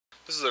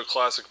This is a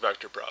classic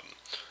vector problem.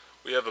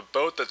 We have a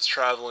boat that's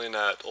traveling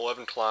at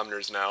 11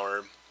 kilometers an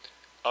hour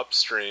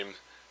upstream,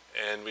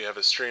 and we have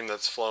a stream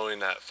that's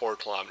flowing at 4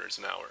 kilometers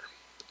an hour.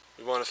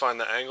 We want to find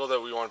the angle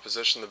that we want to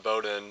position the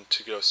boat in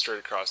to go straight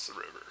across the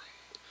river.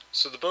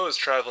 So the boat is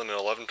traveling at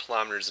 11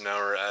 kilometers an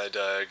hour at a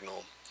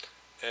diagonal,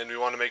 and we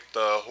want to make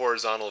the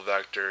horizontal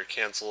vector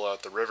cancel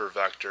out the river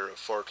vector of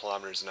 4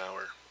 kilometers an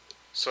hour.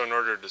 So in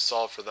order to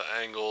solve for the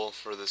angle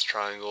for this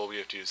triangle, we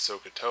have to use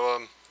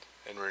SOHCAHTOA,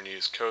 and we're going to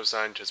use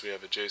cosine because we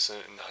have adjacent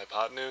and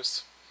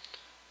hypotenuse.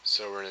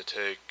 So we're going to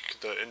take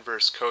the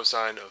inverse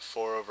cosine of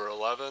 4 over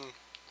 11,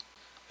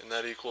 and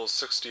that equals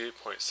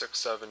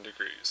 68.67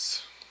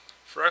 degrees.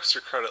 For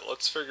extra credit,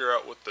 let's figure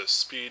out what the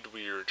speed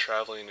we were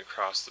traveling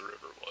across the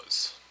river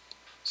was.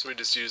 So we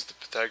just use the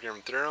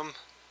Pythagorean theorem,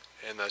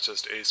 and that's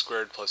just a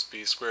squared plus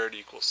b squared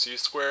equals c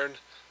squared.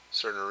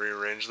 So we're going to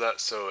rearrange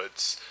that so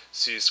it's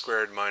c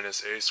squared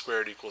minus a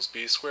squared equals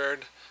b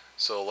squared.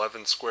 So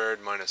 11 squared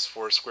minus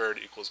 4 squared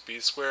equals b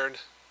squared.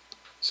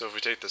 So if we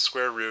take the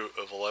square root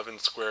of 11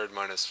 squared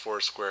minus 4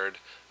 squared,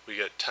 we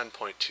get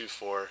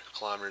 10.24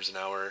 kilometers an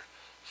hour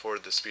for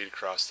the speed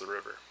across the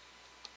river.